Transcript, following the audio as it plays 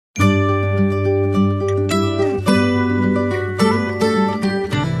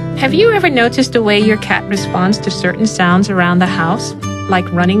Have you ever noticed the way your cat responds to certain sounds around the house,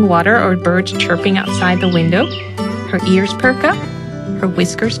 like running water or birds chirping outside the window? Her ears perk up, her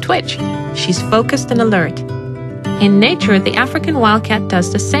whiskers twitch. She's focused and alert. In nature, the African wildcat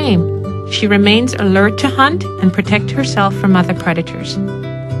does the same. She remains alert to hunt and protect herself from other predators.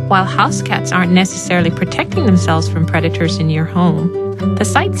 While house cats aren't necessarily protecting themselves from predators in your home, the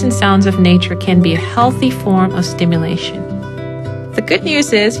sights and sounds of nature can be a healthy form of stimulation. The good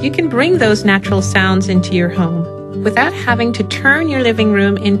news is you can bring those natural sounds into your home without having to turn your living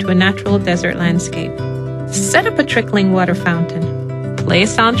room into a natural desert landscape. Set up a trickling water fountain, play a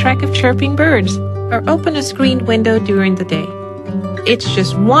soundtrack of chirping birds, or open a screened window during the day. It's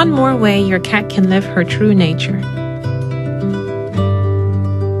just one more way your cat can live her true nature.